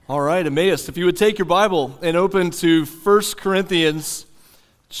All right, Emmaus, if you would take your Bible and open to 1 Corinthians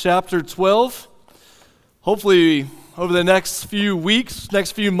chapter 12. Hopefully, over the next few weeks,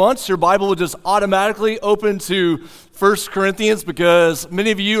 next few months, your Bible will just automatically open to 1 Corinthians because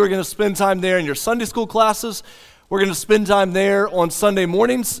many of you are going to spend time there in your Sunday school classes. We're going to spend time there on Sunday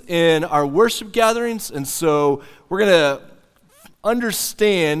mornings in our worship gatherings, and so we're going to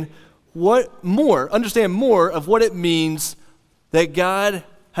understand more of what it means that God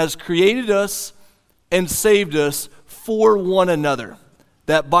has created us and saved us for one another.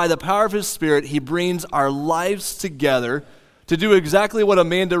 That by the power of His Spirit, He brings our lives together to do exactly what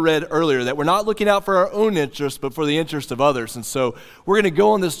Amanda read earlier, that we're not looking out for our own interest, but for the interest of others. And so we're going to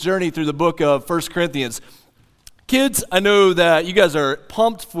go on this journey through the book of 1 Corinthians. Kids, I know that you guys are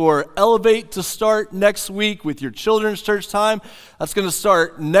pumped for Elevate to start next week with your children's church time. That's going to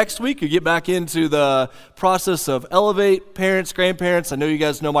start next week. You get back into the process of Elevate. Parents, grandparents, I know you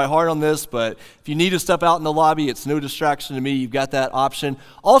guys know my heart on this, but if you need to step out in the lobby, it's no distraction to me. You've got that option.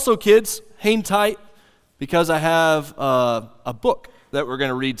 Also, kids, hang tight because I have a book that we're going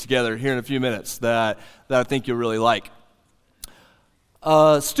to read together here in a few minutes that I think you'll really like.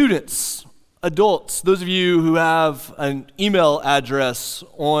 Students, adults, those of you who have an email address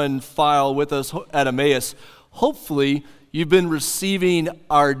on file with us at Emmaus, hopefully you've been receiving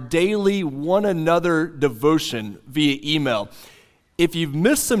our daily one another devotion via email. If you've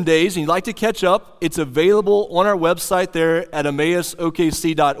missed some days and you'd like to catch up, it's available on our website there at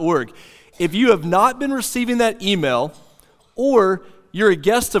emmausokc.org. If you have not been receiving that email, or you're a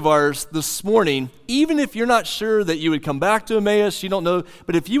guest of ours this morning, even if you're not sure that you would come back to Emmaus, you don't know,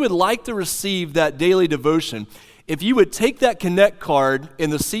 but if you would like to receive that daily devotion, if you would take that Connect card in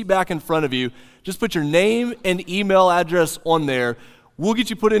the seat back in front of you, just put your name and email address on there. We'll get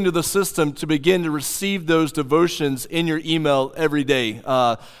you put into the system to begin to receive those devotions in your email every day.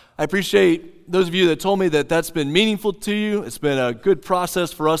 I appreciate those of you that told me that that's been meaningful to you. It's been a good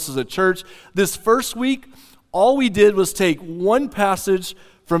process for us as a church. This first week, all we did was take one passage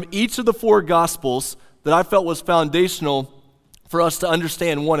from each of the four Gospels that I felt was foundational for us to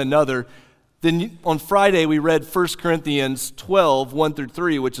understand one another. Then on Friday, we read 1 Corinthians 12, 1 through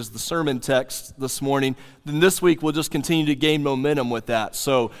 3, which is the sermon text this morning. Then this week, we'll just continue to gain momentum with that.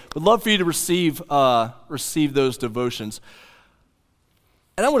 So we'd love for you to receive those devotions.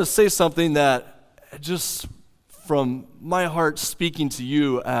 And I want to say something that just from my heart speaking to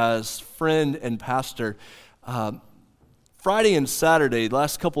you as friend and pastor. Friday and Saturday, the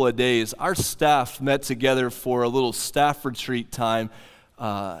last couple of days, our staff met together for a little staff retreat time,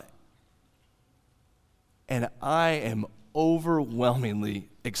 and I am overwhelmingly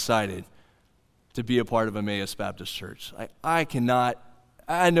excited to be a part of Emmaus Baptist Church.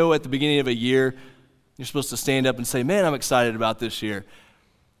 I know at the beginning of a year, you're supposed to stand up and say, man, I'm excited about this year.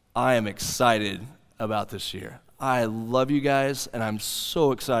 I am excited about this year. I love you guys, and I'm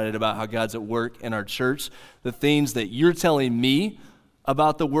so excited about how God's at work in our church. The things that you're telling me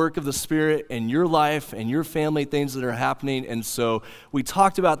about the work of the Spirit in your life and your family, things that are happening. And so we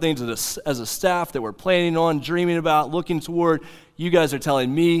talked about things as a staff that we're planning on, dreaming about, looking toward. You guys are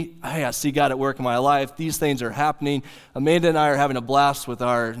telling me, hey, I see God at work in my life. These things are happening. Amanda and I are having a blast with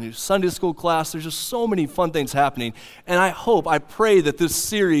our new Sunday school class. There's just so many fun things happening. And I pray that this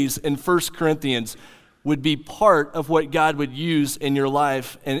series in 1 Corinthians would be part of what God would use in your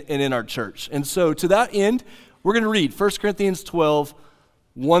life and in our church. And so to that end, we're going to read 1 Corinthians 12,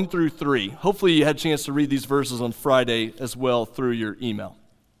 1 through 3. Hopefully you had a chance to read these verses on Friday as well through your email.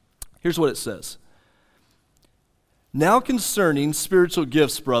 Here's what it says. Now concerning spiritual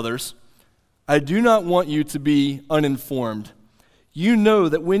gifts, brothers, I do not want you to be uninformed. You know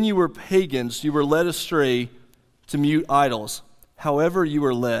that when you were pagans, you were led astray to mute idols, however you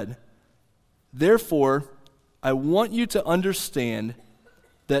were led. Therefore, I want you to understand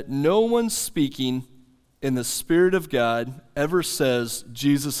that no one speaking in the Spirit of God ever says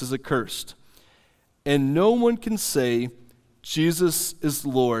Jesus is accursed, and no one can say Jesus is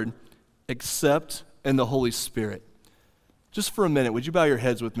Lord except in the Holy Spirit. Just for a minute, would you bow your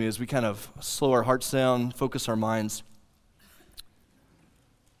heads with me as we kind of slow our hearts down, focus our minds?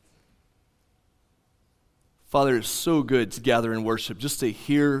 Father, it's so good to gather in worship, just to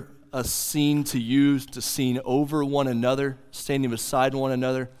hear us sing to you, to sing over one another, standing beside one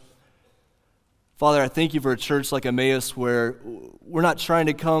another. Father, I thank you for a church like Emmaus where we're not trying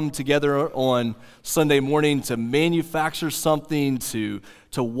to come together on Sunday morning to manufacture something, to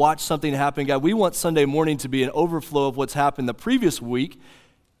watch something happen. God, we want Sunday morning to be an overflow of what's happened the previous week.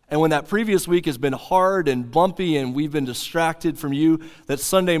 And when that previous week has been hard and bumpy and we've been distracted from you, that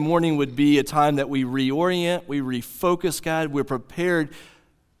Sunday morning would be a time that we reorient, we refocus, God. We're prepared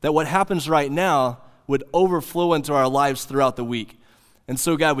that what happens right now would overflow into our lives throughout the week. And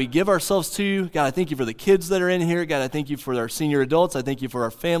so, God, we give ourselves to you. God, I thank you for the kids that are in here. God, I thank you for our senior adults. I thank you for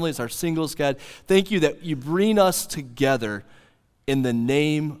our families, our singles. God, thank you that you bring us together in the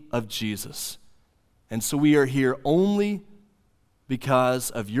name of Jesus. And so we are here only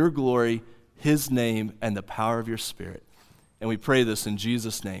because of your glory, his name, and the power of your Spirit. And we pray this in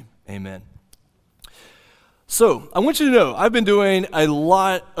Jesus' name. Amen. So, I want you to know, I've been doing a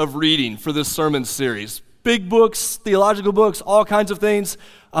lot of reading for this sermon series. Big books, theological books, all kinds of things.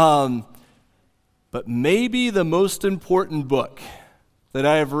 But maybe the most important book that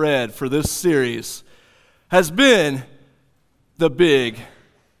I have read for this series has been The Big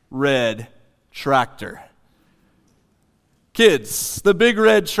Red Tractor. Kids, The Big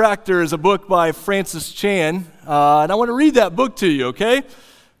Red Tractor is a book by Francis Chan, and I want to read that book to you, okay?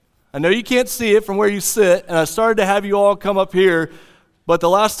 I know you can't see it from where you sit, and I started to have you all come up here, but the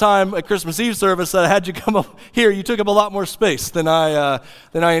last time at Christmas Eve service that I had you come up here, you took up a lot more space than I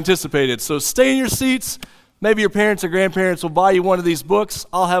anticipated. So stay in your seats. Maybe your parents or grandparents will buy you one of these books.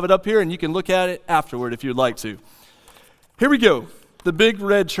 I'll have it up here, and you can look at it afterward if you'd like to. Here we go, The Big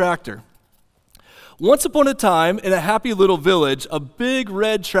Red Tractor. Once upon a time, in a happy little village, a big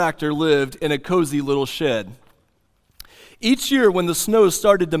red tractor lived in a cozy little shed. Each year when the snow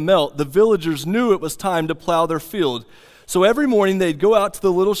started to melt, the villagers knew it was time to plow their field. So every morning they'd go out to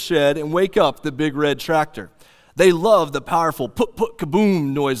the little shed and wake up the big red tractor. They loved the powerful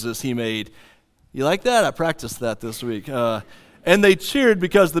put-put-kaboom noises he made. You like that? I practiced that this week. And they cheered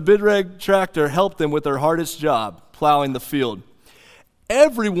because the big red tractor helped them with their hardest job, plowing the field.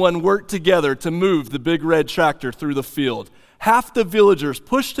 Everyone worked together to move the big red tractor through the field. Half the villagers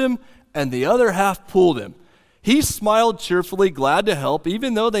pushed him, and the other half pulled him. He smiled cheerfully, glad to help,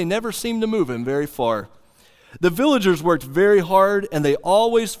 even though they never seemed to move him very far. The villagers worked very hard, and they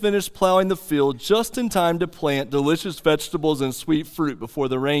always finished plowing the field just in time to plant delicious vegetables and sweet fruit before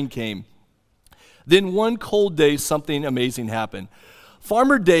the rain came. Then one cold day, something amazing happened.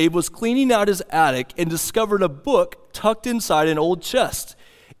 Farmer Dave was cleaning out his attic and discovered a book tucked inside an old chest.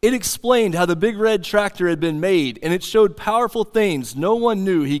 It explained how the big red tractor had been made, and it showed powerful things no one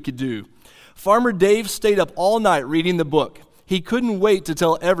knew he could do. Farmer Dave stayed up all night reading the book. He couldn't wait to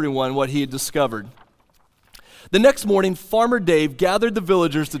tell everyone what he had discovered. The next morning, Farmer Dave gathered the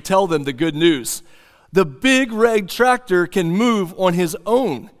villagers to tell them the good news. The big red tractor can move on his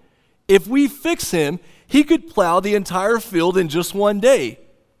own. If we fix him, he could plow the entire field in just one day.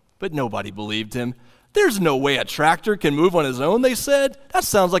 But nobody believed him. There's no way a tractor can move on his own, they said. That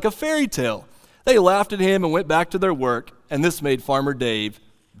sounds like a fairy tale. They laughed at him and went back to their work, and this made Farmer Dave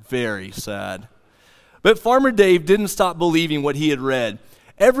very sad. But Farmer Dave didn't stop believing what he had read.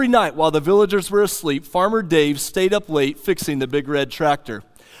 Every night while the villagers were asleep, Farmer Dave stayed up late fixing the big red tractor.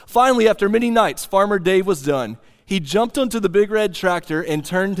 Finally, after many nights, Farmer Dave was done. He jumped onto the big red tractor and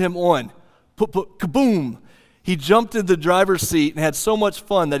turned him on. Kaboom! He jumped into the driver's seat and had so much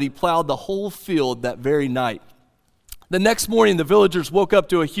fun that he plowed the whole field that very night. The next morning, the villagers woke up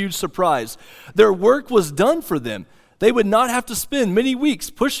to a huge surprise. Their work was done for them. They would not have to spend many weeks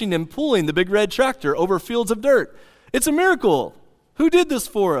pushing and pulling the big red tractor over fields of dirt. It's a miracle. Who did this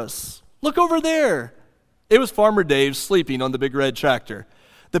for us? Look over there. It was Farmer Dave sleeping on the big red tractor.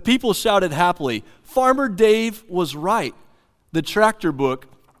 The people shouted happily. Farmer Dave was right. The tractor book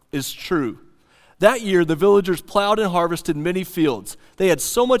is true. That year, the villagers plowed and harvested many fields. They had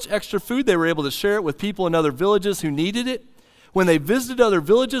so much extra food, they were able to share it with people in other villages who needed it. When they visited other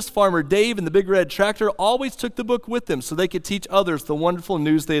villages, Farmer Dave and the big red tractor always took the book with them so they could teach others the wonderful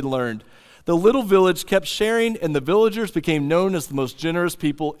news they had learned. The little village kept sharing, and the villagers became known as the most generous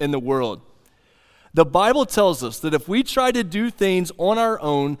people in the world. The Bible tells us that if we try to do things on our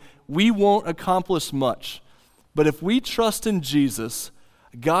own, we won't accomplish much. But if we trust in Jesus,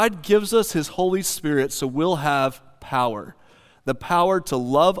 God gives us his Holy Spirit so we'll have power. The power to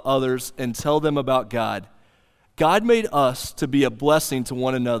love others and tell them about God. God made us to be a blessing to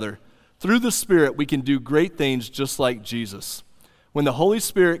one another. Through the Spirit, we can do great things just like Jesus. When the Holy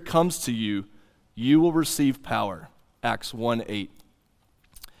Spirit comes to you, you will receive power. Acts 1:8.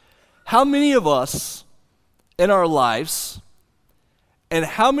 How many of us in our lives, and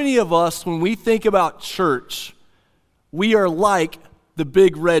how many of us, when we think about church, we are like the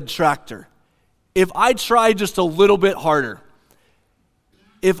big red tractor? If I try just a little bit harder,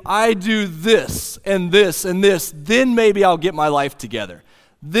 if I do this and this and this, then maybe I'll get my life together.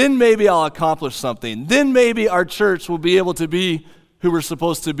 Then maybe I'll accomplish something. Then maybe our church will be able to be who we're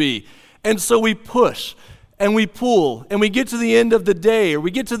supposed to be. And so we push and we pull and we get to the end of the day or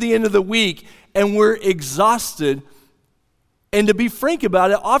we get to the end of the week and we're exhausted And to be frank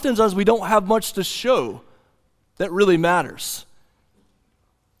about it, oftentimes we don't have much to show that really matters.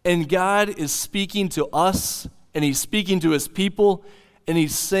 And God is speaking to us, and he's speaking to his people, and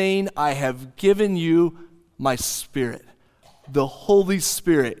he's saying, I have given you my Spirit, the Holy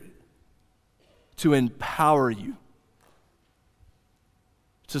Spirit, to empower you,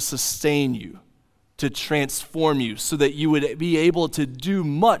 to sustain you, to transform you, so that you would be able to do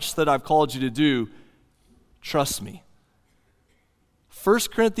much that I've called you to do. Trust me. 1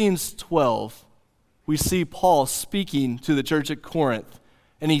 Corinthians 12, we see Paul speaking to the church at Corinth,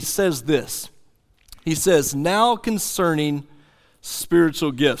 and he says this. He says, now concerning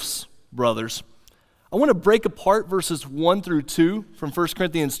spiritual gifts, brothers. I want to break apart verses 1 through 2 from 1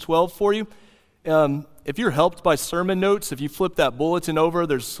 Corinthians 12 for you. If you're helped by sermon notes, if you flip that bulletin over,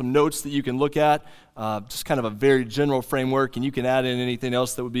 there's some notes that you can look at, just kind of a very general framework, and you can add in anything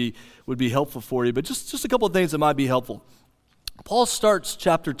else that would be helpful for you. But just a couple of things that might be helpful. Paul starts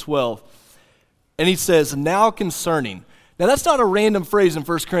chapter 12, and he says, now concerning. Now, that's not a random phrase in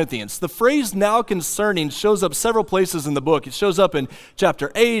 1 Corinthians. The phrase now concerning shows up several places in the book. It shows up in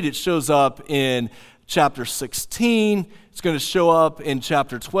chapter 8. It shows up in chapter 16. It's going to show up in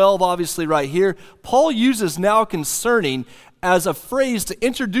chapter 12, obviously, right here. Paul uses now concerning as a phrase to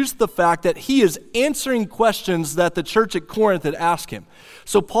introduce the fact that he is answering questions that the church at Corinth had asked him.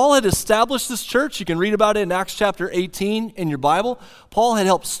 So Paul had established this church. You can read about it in Acts chapter 18 in your Bible. Paul had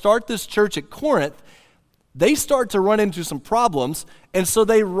helped start this church at Corinth. They start to run into some problems, and so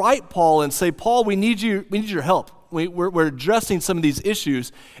they write Paul and say, Paul, we need your help. We're addressing some of these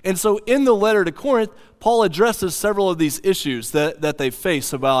issues. And so in the letter to Corinth, Paul addresses several of these issues that they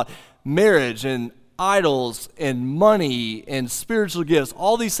face about marriage and idols and money and spiritual gifts,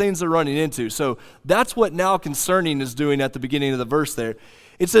 all these things they're running into. So that's what now concerning is doing at the beginning of the verse there.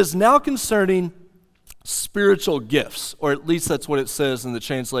 It says, now concerning spiritual gifts, or at least that's what it says in the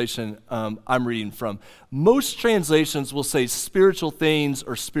translation I'm reading from. Most translations will say spiritual things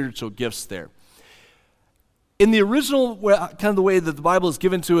or spiritual gifts there. In the original, kind of the way that the Bible is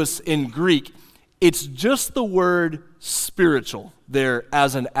given to us in Greek, it's just the word spiritual there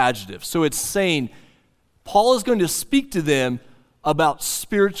as an adjective. So it's saying Paul is going to speak to them about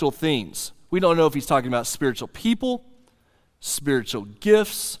spiritual things. We don't know if he's talking about spiritual people, spiritual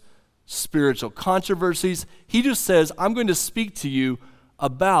gifts, spiritual controversies. He just says, I'm going to speak to you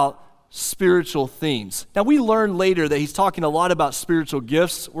about spiritual things. Now, we learn later that he's talking a lot about spiritual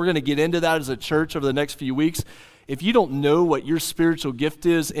gifts. We're going to get into that as a church over the next few weeks. If you don't know what your spiritual gift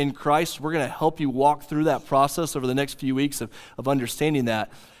is in Christ, we're going to help you walk through that process over the next few weeks of understanding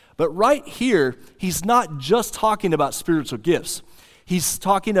that. But right here, he's not just talking about spiritual gifts. He's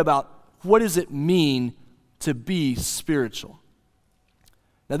talking about what does it mean to be spiritual.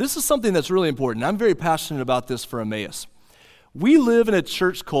 Now, this is something that's really important. I'm very passionate about this for Emmaus. We live in a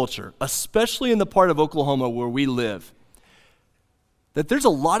church culture, especially in the part of Oklahoma where we live, that there's a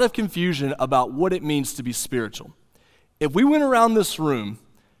lot of confusion about what it means to be spiritual. If we went around this room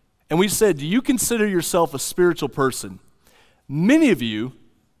and we said, do you consider yourself a spiritual person? Many of you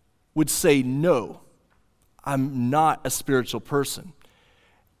would say, no, I'm not a spiritual person.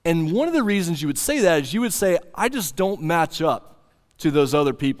 And one of the reasons you would say that is you would say, I just don't match up to those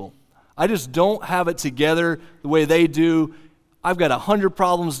other people. I just don't have it together the way they do. I've got 100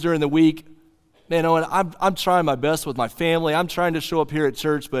 problems during the week. Man, I'm trying my best with my family. I'm trying to show up here at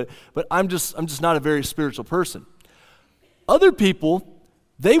church, but I'm just not a very spiritual person. Other people,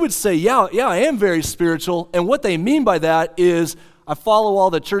 they would say, yeah, I am very spiritual. And what they mean by that is I follow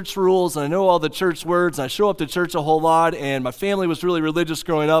all the church rules, and I know all the church words, and I show up to church a whole lot, and my family was really religious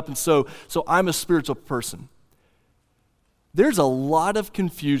growing up, and so I'm a spiritual person. There's a lot of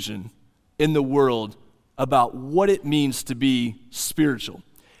confusion in the world about what it means to be spiritual.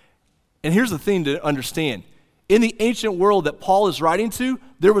 And here's the thing to understand. In the ancient world that Paul is writing to,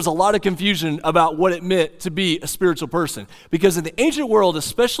 there was a lot of confusion about what it meant to be a spiritual person. Because in the ancient world,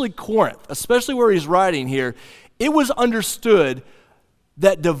 especially Corinth, especially where he's writing here, it was understood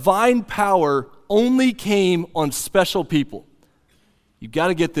that divine power only came on special people. You've got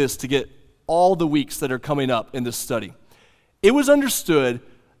to get this to get all the weeks that are coming up in this study. It was understood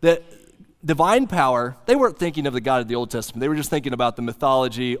that divine power, they weren't thinking of the God of the Old Testament. They were just thinking about the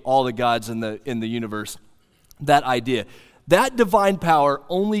mythology, all the gods in the universe, that idea. That divine power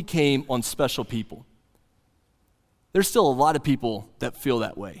only came on special people. There's still a lot of people that feel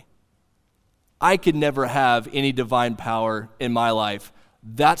that way. I could never have any divine power in my life.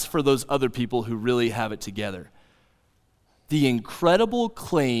 That's for those other people who really have it together. The incredible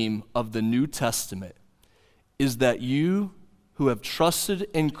claim of the New Testament is that you who have trusted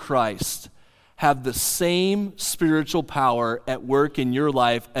in Christ have the same spiritual power at work in your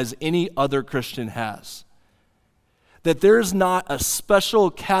life as any other Christian has. That there's not a special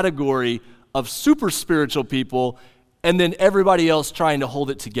category of super spiritual people and then everybody else trying to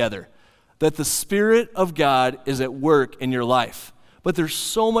hold it together. That the Spirit of God is at work in your life. But there's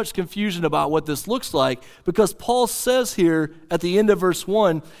so much confusion about what this looks like because Paul says here at the end of verse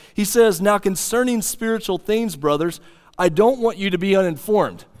 1, he says, "Now concerning spiritual things, brothers, I don't want you to be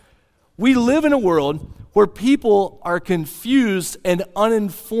uninformed." We live in a world where people are confused and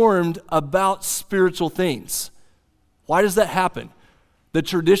uninformed about spiritual things. Why does that happen? The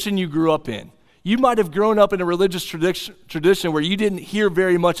tradition you grew up in. You might have grown up in a religious tradition where you didn't hear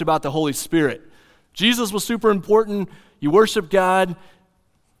very much about the Holy Spirit. Jesus was super important. You worship God.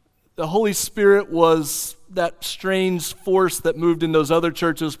 The Holy Spirit was that strange force that moved in those other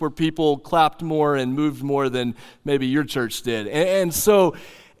churches where people clapped more and moved more than maybe your church did. And so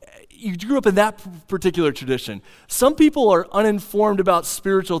you grew up in that particular tradition. Some people are uninformed about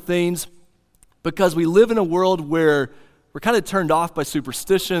spiritual things because we live in a world where we're kind of turned off by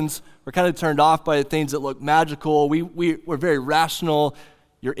superstitions. We're kind of turned off by things that look magical. We're very rational.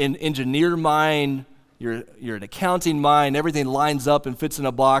 You're in engineer mind. You're an accounting mind. Everything lines up and fits in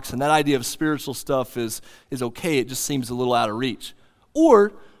a box. And that idea of spiritual stuff is okay. It just seems a little out of reach.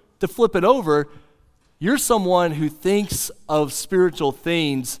 Or to flip it over, you're someone who thinks of spiritual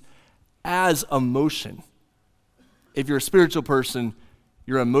things as emotion. If you're a spiritual person,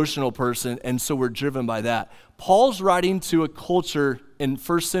 you're an emotional person, and so we're driven by that. Paul's writing to a culture in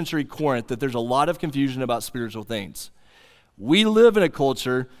first century Corinth that there's a lot of confusion about spiritual things. We live in a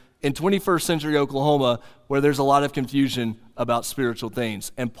culture in 21st century Oklahoma where there's a lot of confusion about spiritual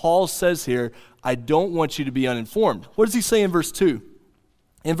things. And Paul says here, I don't want you to be uninformed. What does he say in verse 2?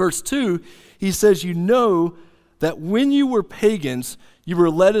 In verse 2, he says, "You know that when you were pagans, you were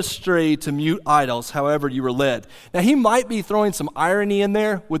led astray to mute idols, however you were led." Now, he might be throwing some irony in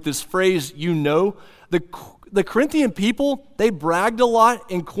there with this phrase, "you know." The Corinthian people, they bragged a lot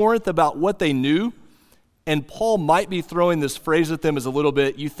in Corinth about what they knew, and Paul might be throwing this phrase at them as a little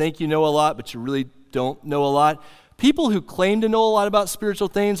bit, you think you know a lot, but you really don't know a lot. People who claim to know a lot about spiritual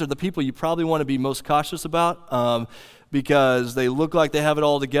things are the people you probably want to be most cautious about, because they look like they have it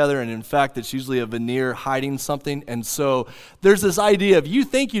all together, and in fact, it's usually a veneer hiding something. And so there's this idea of you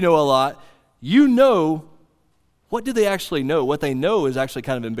think you know a lot, you know, what do they actually know? What they know is actually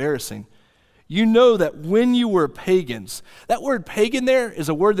kind of embarrassing. You know that when you were pagans, that word pagan there is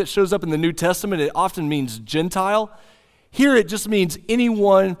a word that shows up in the New Testament. It often means Gentile. Here it just means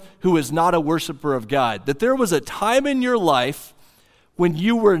anyone who is not a worshiper of God. That there was a time in your life when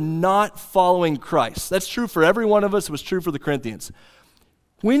you were not following Christ. That's true for every one of us. It was true for the Corinthians.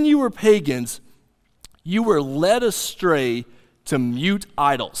 When you were pagans, you were led astray to mute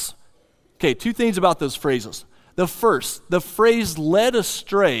idols. Okay, two things about those phrases. The first, the phrase led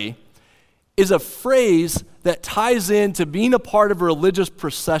astray is a phrase that ties into being a part of a religious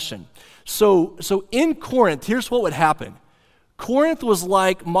procession. So in Corinth, here's what would happen. Corinth was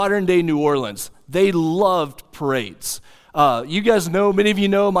like modern-day New Orleans. They loved parades. You guys know, many of you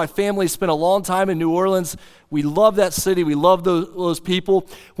know, my family spent a long time in New Orleans. We love that city. We love those people.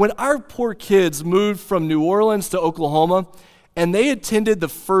 When our poor kids moved from New Orleans to Oklahoma, and they attended the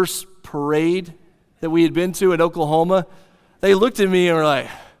first parade that we had been to in Oklahoma, they looked at me and were like,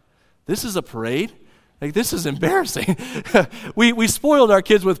 "This is a parade? Like, this is embarrassing." we spoiled our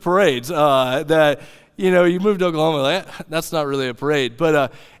kids with parades. That, you moved to Oklahoma, like, that's not really a parade.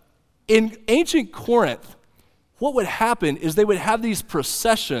 But in ancient Corinth, what would happen is they would have these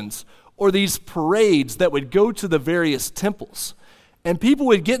processions or these parades that would go to the various temples. And people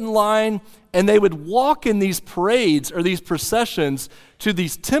would get in line and they would walk in these parades or these processions to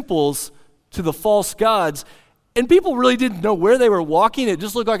these temples, to the false gods. And people really didn't know where they were walking. It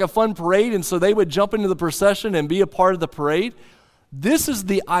just looked like a fun parade, and so they would jump into the procession and be a part of the parade. This is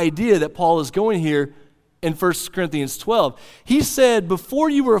the idea that Paul is going here in 1 Corinthians 12. He said, before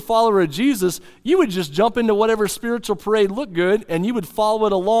you were a follower of Jesus, you would just jump into whatever spiritual parade looked good, and you would follow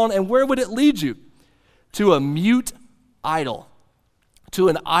it along, and where would it lead you? To a mute idol. To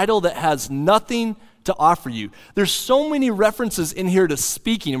an idol that has nothing to offer you. There's so many references in here to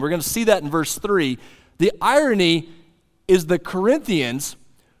speaking, and we're going to see that in verse 3. The irony is the Corinthians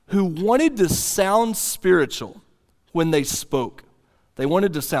who wanted to sound spiritual when they spoke. They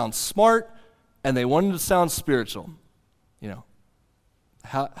wanted to sound smart and they wanted to sound spiritual.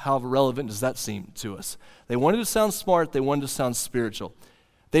 How relevant does that seem to us? They wanted to sound smart, they wanted to sound spiritual.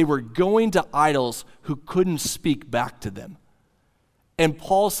 They were going to idols who couldn't speak back to them. And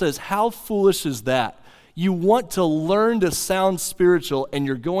Paul says, how foolish is that? You want to learn to sound spiritual, and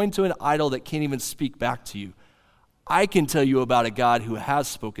you're going to an idol that can't even speak back to you. I can tell you about a God who has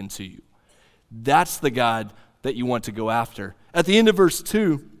spoken to you. That's the God that you want to go after. At the end of verse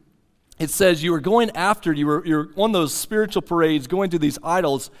 2, it says you were on those spiritual parades going to these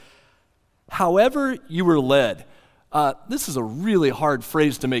idols, however you were led. This is a really hard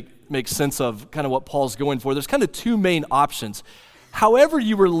phrase to make sense of kind of what Paul's going for. There's kind of two main options. However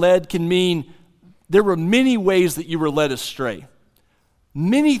you were led can mean there were many ways that you were led astray.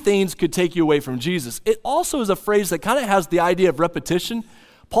 Many things could take you away from Jesus. It also is a phrase that kind of has the idea of repetition.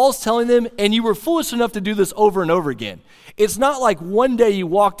 Paul's telling them, and you were foolish enough to do this over and over again. It's not like one day you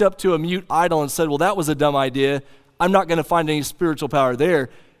walked up to a mute idol and said, well, that was a dumb idea. I'm not going to find any spiritual power there.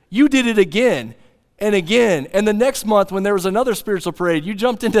 You did it again and again. And the next month when there was another spiritual parade, you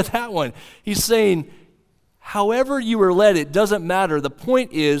jumped into that one. He's saying, however you were led, it doesn't matter. The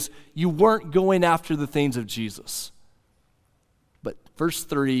point is you weren't going after the things of Jesus. But verse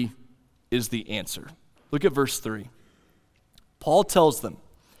 3 is the answer. Look at verse 3. Paul tells them,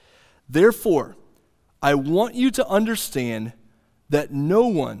 therefore, I want you to understand that no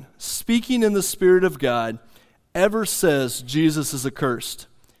one speaking in the Spirit of God ever says Jesus is accursed.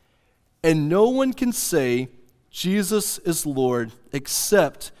 And no one can say Jesus is Lord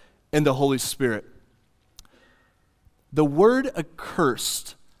except in the Holy Spirit. The word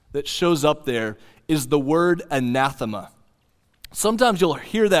accursed that shows up there is the word anathema. Sometimes you'll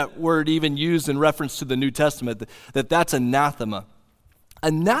hear that word even used in reference to the New Testament, that's anathema.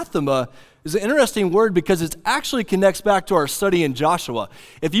 Anathema is an interesting word because it actually connects back to our study in Joshua.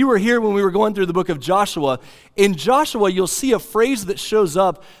 If you were here when we were going through the book of Joshua, in Joshua you'll see a phrase that shows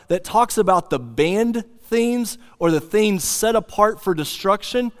up that talks about the banned things or the things set apart for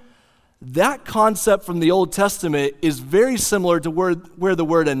destruction. That concept from the Old Testament is very similar to where the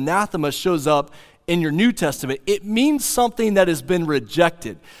word anathema shows up in your New Testament. It means something that has been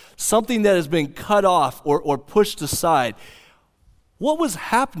rejected, something that has been cut off or pushed aside. What was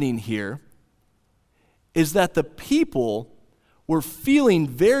happening here is that the people were feeling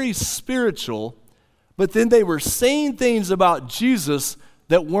very spiritual, but then they were saying things about Jesus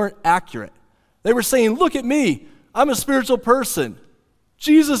that weren't accurate. They were saying, look at me, I'm a spiritual person.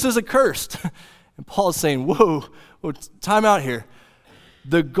 Jesus is accursed. And Paul is saying, whoa, time out here.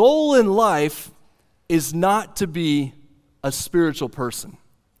 The goal in life is not to be a spiritual person.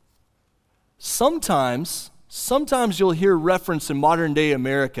 Sometimes you'll hear reference in modern day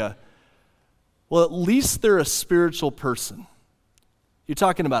America, well, at least they're a spiritual person. You're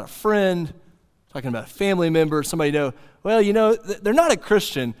talking about a friend, talking about a family member, somebody you know, well, they're not a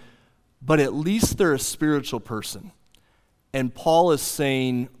Christian, but at least they're a spiritual person. And Paul is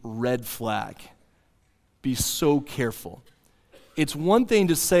saying, red flag. Be so careful. It's one thing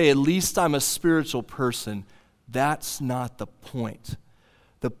to say, at least I'm a spiritual person. That's not the point.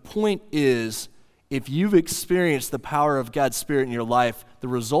 The point is, if you've experienced the power of God's Spirit in your life, the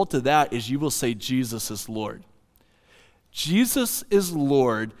result of that is you will say Jesus is Lord. Jesus is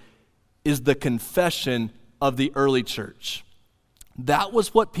Lord is the confession of the early church. That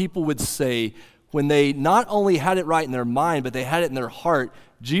was what people would say when they not only had it right in their mind, but they had it in their heart.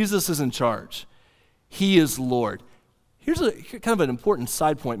 Jesus is in charge. He is Lord. Here's kind of an important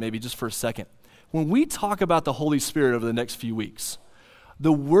side point maybe just for a second. When we talk about the Holy Spirit over the next few weeks,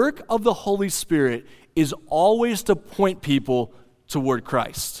 the work of the Holy Spirit is always to point people toward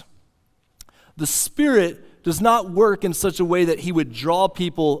Christ. The Spirit does not work in such a way that he would draw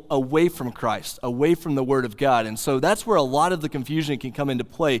people away from Christ, away from the Word of God. And so that's where a lot of the confusion can come into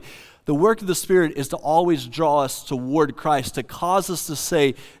play. The work of the Spirit is to always draw us toward Christ, to cause us to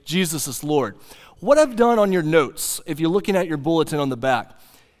say, Jesus is Lord. What I've done on your notes, if you're looking at your bulletin on the back,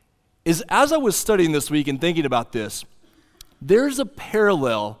 is as I was studying this week and thinking about this, there's a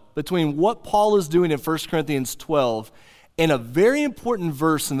parallel between what Paul is doing in 1 Corinthians 12 and a very important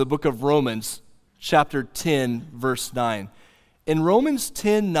verse in the book of Romans, chapter 10, verse 9. In Romans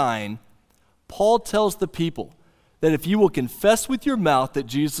 10:9, Paul tells the people that if you will confess with your mouth that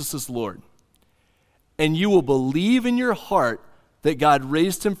Jesus is Lord, and you will believe in your heart that God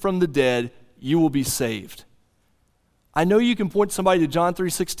raised him from the dead, you will be saved. I know you can point somebody to John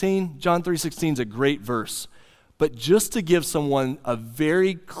 3:16. John 3:16 is a great verse. But just to give someone a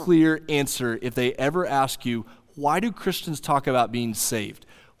very clear answer if they ever ask you, why do Christians talk about being saved?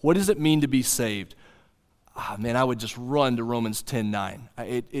 What does it mean to be saved? I would just run to Romans 10:9.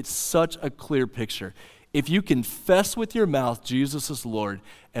 It's such a clear picture. If you confess with your mouth Jesus is Lord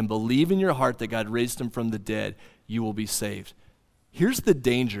and believe in your heart that God raised him from the dead, you will be saved. Here's the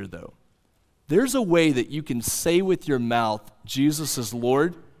danger, though. There's a way that you can say with your mouth Jesus is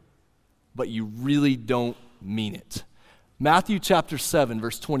Lord but you really don't mean it. Matthew chapter 7,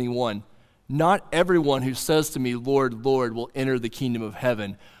 verse 21, not everyone who says to me, Lord, Lord, will enter the kingdom of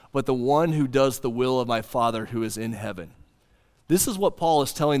heaven, but the one who does the will of my Father who is in heaven. This is what Paul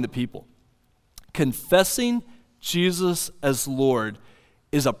is telling the people. Confessing Jesus as Lord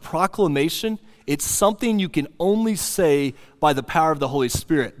is a proclamation. It's something you can only say by the power of the Holy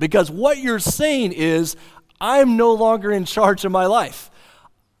Spirit. Because what you're saying is, I'm no longer in charge of my life.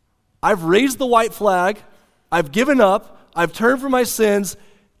 I've raised the white flag. I've given up. I've turned from my sins.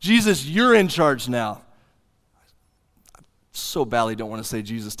 Jesus, you're in charge now. I so badly don't want to say,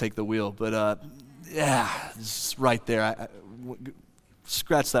 Jesus, take the wheel. But yeah, it's right there.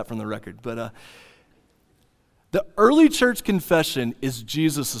 Scratch that from the record. But the early church confession is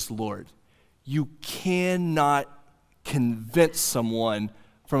Jesus is Lord. You cannot convince someone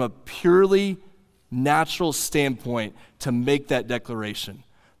from a purely natural standpoint to make that declaration.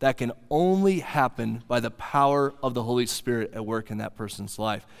 That can only happen by the power of the Holy Spirit at work in that person's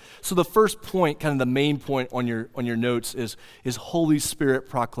life. So the first point, kind of the main point on your notes is Holy Spirit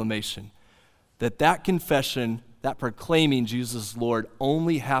proclamation. That confession, that proclaiming Jesus is Lord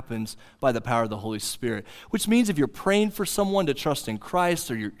only happens by the power of the Holy Spirit. Which means if you're praying for someone to trust in Christ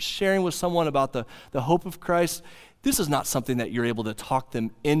or you're sharing with someone about the hope of Christ, this is not something that you're able to talk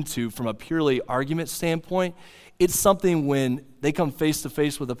them into from a purely argument standpoint. It's something when they come face to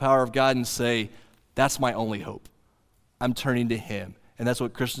face with the power of God and say, that's my only hope. I'm turning to him. And that's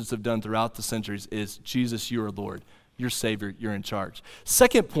what Christians have done throughout the centuries is, Jesus, you are Lord. You're Savior. You're in charge.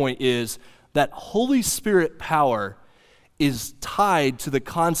 Second point is that Holy Spirit power is tied to the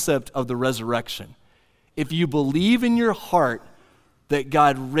concept of the resurrection. If you believe in your heart that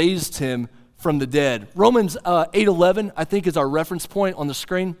God raised him from the dead. Romans 8:11, I think, is our reference point on the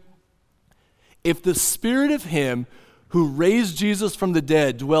screen. If the spirit of him who raised Jesus from the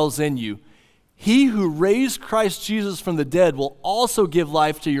dead dwells in you, he who raised Christ Jesus from the dead will also give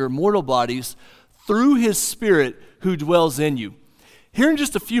life to your mortal bodies through his Spirit who dwells in you. Here in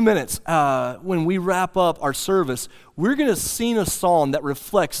just a few minutes, when we wrap up our service, we're going to sing a song that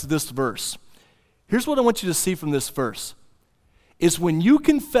reflects this verse. Here's what I want you to see from this verse. Is when you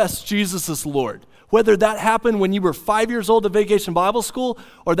confess Jesus as Lord, whether that happened when you were 5 years old at Vacation Bible School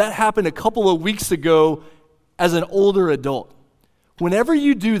or that happened a couple of weeks ago as an older adult. Whenever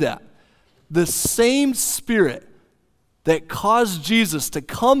you do that, the same Spirit that caused Jesus to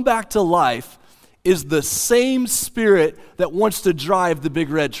come back to life is the same Spirit that wants to drive the big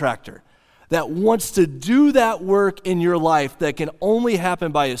red tractor, that wants to do that work in your life that can only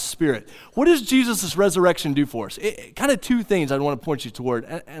happen by his Spirit. What does Jesus' resurrection do for us? Kind of two things I want to point you toward,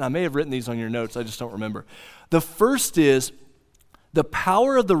 and I may have written these on your notes, I just don't remember. The first is the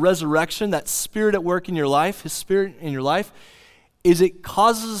power of the resurrection, that Spirit at work in your life, his Spirit in your life, is it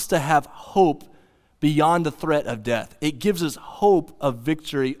causes us to have hope beyond the threat of death. It gives us hope of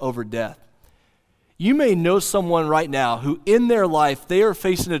victory over death. You may know someone right now who in their life, they are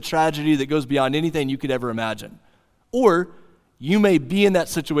facing a tragedy that goes beyond anything you could ever imagine. Or you may be in that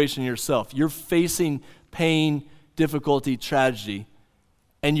situation yourself. You're facing pain, difficulty, tragedy,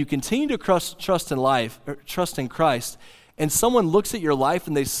 and you continue to trust in Christ, and someone looks at your life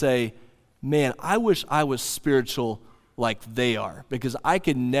and they say, man, I wish I was spiritual like they are because I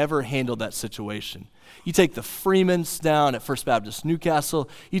could never handle that situation. You take the Freemans down at First Baptist Newcastle.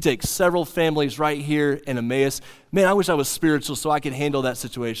 You take several families right here in Emmaus. Man, I wish I was spiritual so I could handle that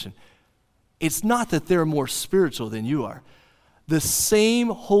situation. It's not that they're more spiritual than you are. The same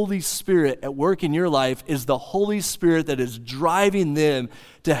Holy Spirit at work in your life is the Holy Spirit that is driving them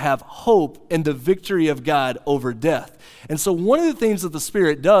to have hope in the victory of God over death. And so one of the things that the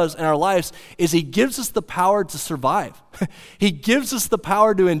Spirit does in our lives is he gives us the power to survive. He gives us the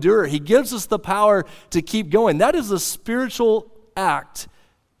power to endure. He gives us the power to keep going. That is a spiritual act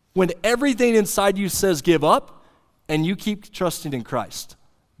when everything inside you says give up and you keep trusting in Christ.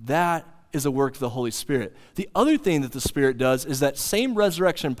 That is a work of the Holy Spirit. The other thing that the Spirit does is that same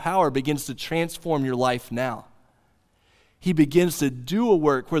resurrection power begins to transform your life now. He begins to do a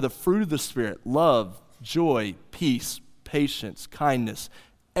work where the fruit of the Spirit, love, joy, peace, patience, kindness,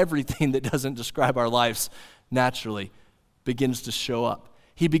 everything that doesn't describe our lives naturally begins to show up.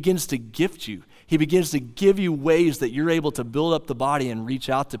 He begins to gift you. He begins to give you ways that you're able to build up the body and reach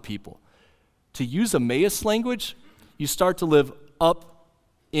out to people. To use Emmaus language, you start to live up,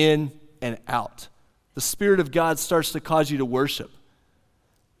 in, and out. The Spirit of God starts to cause you to worship.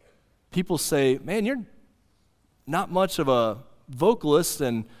 People say, man, you're not much of a vocalist,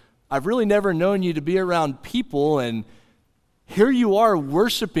 and I've really never known you to be around people, and here you are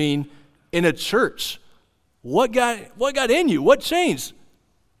worshiping in a church. What got in you? What changed?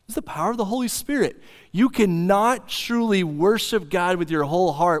 It's the power of the Holy Spirit. You cannot truly worship God with your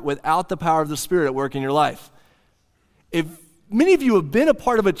whole heart without the power of the Spirit at work in your life. If many of you have been a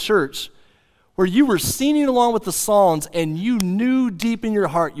part of a church where you were singing along with the songs and you knew deep in your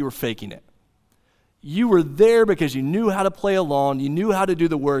heart you were faking it. You were there because you knew how to play along, you knew how to do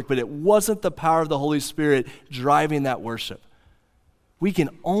the work, but it wasn't the power of the Holy Spirit driving that worship. We can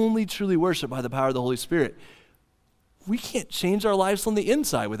only truly worship by the power of the Holy Spirit. We can't change our lives on the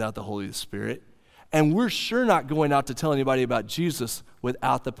inside without the Holy Spirit, and we're sure not going out to tell anybody about Jesus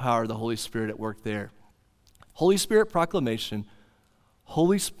without the power of the Holy Spirit at work there. Holy Spirit proclamation,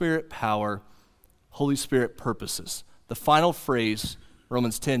 Holy Spirit power, Holy Spirit purposes. The final phrase,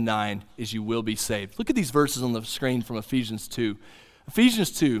 Romans 10:9, is you will be saved. Look at these verses on the screen from Ephesians 2. Ephesians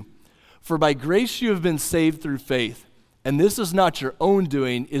 2, for by grace you have been saved through faith, and this is not your own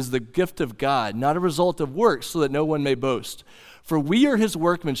doing, is the gift of God, not a result of works, so that no one may boast. For we are his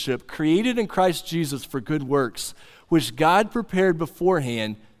workmanship, created in Christ Jesus for good works, which God prepared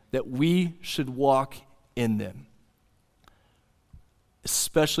beforehand that we should walk in them.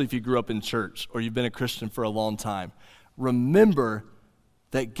 Especially if you grew up in church or you've been a Christian for a long time, remember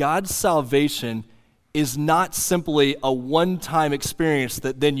that God's salvation is not simply a one-time experience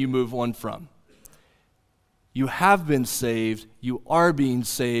that then you move on from. You have been saved, you are being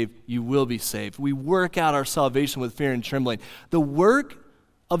saved, you will be saved. We work out our salvation with fear and trembling. The work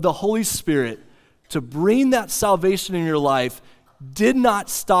of the Holy Spirit to bring that salvation in your life did not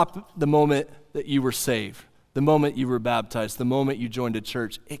stop the moment that you were saved, the moment you were baptized, the moment you joined a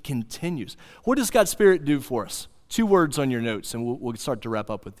church. It continues. What does God's Spirit do for us? 2 words on your notes, and we'll start to wrap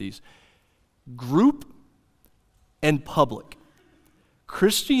up with these. Group and public.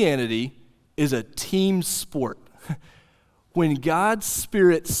 Christianity is a team sport. When God's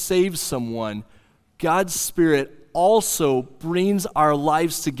Spirit saves someone, God's Spirit also brings our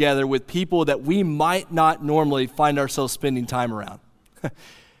lives together with people that we might not normally find ourselves spending time around.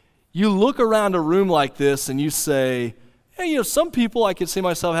 You look around a room like this and you say, hey, some people I could see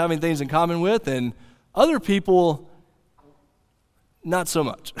myself having things in common with, and other people, not so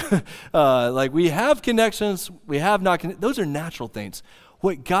much. Like we have connections, we have not. Those are natural things.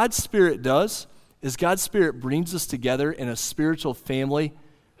 What God's Spirit does is God's Spirit brings us together in a spiritual family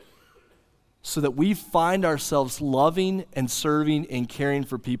so that we find ourselves loving and serving and caring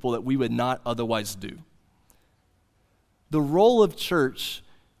for people that we would not otherwise do. The role of church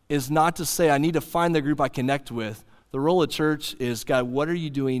is not to say, I need to find the group I connect with. The role of church is, God, what are you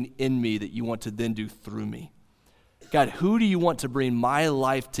doing in me that you want to then do through me? God, who do you want to bring my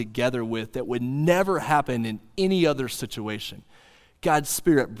life together with that would never happen in any other situation? God's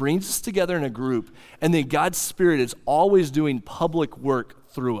Spirit brings us together in a group, and then God's Spirit is always doing public work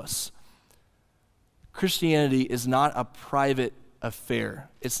through us. Christianity is not a private affair.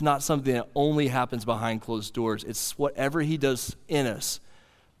 It's not something that only happens behind closed doors. It's whatever he does in us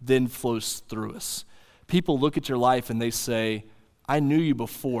then flows through us. People look at your life and they say, I knew you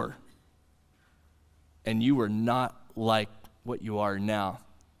before, and you were not like what you are now.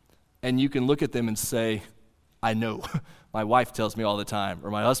 And you can look at them and say, I know. My wife tells me all the time,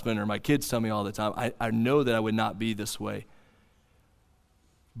 or my husband or my kids tell me all the time, I know that I would not be this way.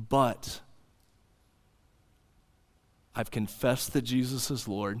 But I've confessed that Jesus is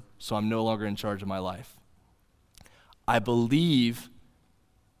Lord, so I'm no longer in charge of my life. I believe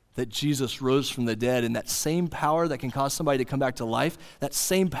that Jesus rose from the dead, and that same power that can cause somebody to come back to life, that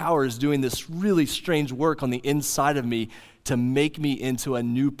same power is doing this really strange work on the inside of me to make me into a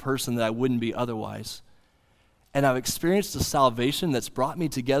new person that I wouldn't be otherwise. And I've experienced a salvation that's brought me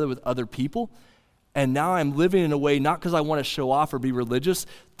together with other people, and now I'm living in a way not because I want to show off or be religious.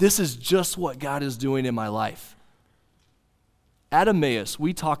 This is just what God is doing in my life. At Emmaus,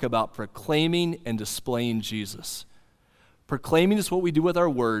 we talk about proclaiming and displaying Jesus. Proclaiming is what we do with our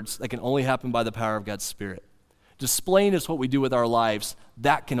words. That can only happen by the power of God's Spirit. Displaying is what we do with our lives.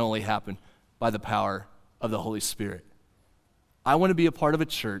 That can only happen by the power of the Holy Spirit. I want to be a part of a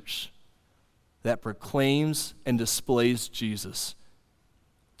church that proclaims and displays Jesus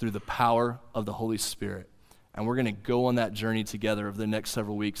through the power of the Holy Spirit. And we're going to go on that journey together over the next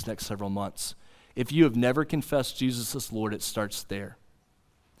several weeks, next several months. If you have never confessed Jesus as Lord, it starts there.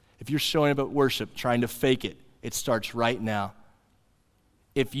 If you're showing up at worship trying to fake it, it starts right now.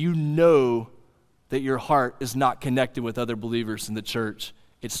 If you know that your heart is not connected with other believers in the church,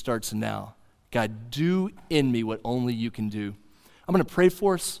 it starts now. God, do in me what only you can do. I'm going to pray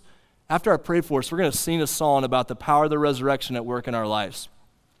for us. After I pray for us, we're going to sing a song about the power of the resurrection at work in our lives.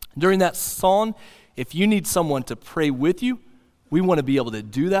 During that song, if you need someone to pray with you, we want to be able to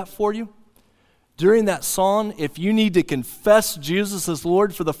do that for you. during that song, if you need to confess Jesus as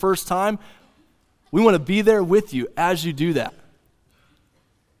Lord for the first time, we want to be there with you as you do that.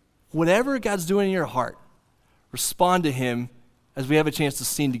 Whatever God's doing in your heart, respond to him as we have a chance to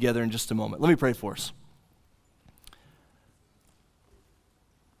sing together in just a moment. Let me pray for us.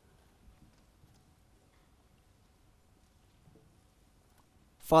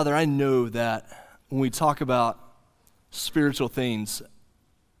 Father, I know that when we talk about spiritual things,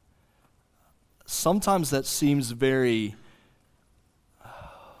 sometimes that seems very,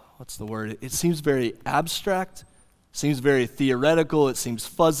 It seems very abstract, seems very theoretical, it seems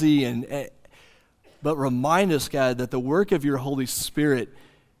fuzzy, but remind us, God, that the work of your Holy Spirit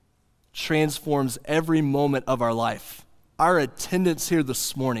transforms every moment of our life. Our attendance here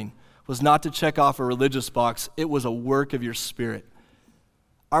this morning was not to check off a religious box, it was a work of your Spirit.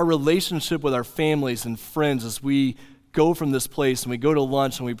 Our relationship with our families and friends as we go from this place and we go to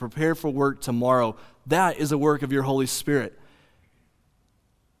lunch and we prepare for work tomorrow, that is a work of your Holy Spirit.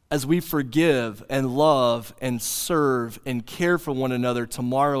 As we forgive and love and serve and care for one another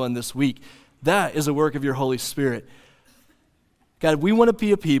tomorrow and this week, that is a work of your Holy Spirit. God, we want to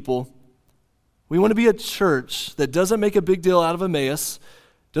be a people, we want to be a church that doesn't make a big deal out of Emmaus,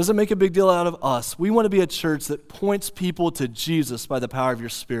 doesn't make a big deal out of us. We want to be a church that points people to Jesus by the power of your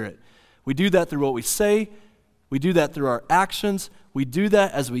Spirit. We do that through what we say. We do that through our actions. We do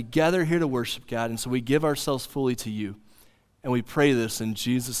that as we gather here to worship God. And so we give ourselves fully to you. And we pray this in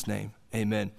Jesus' name. Amen.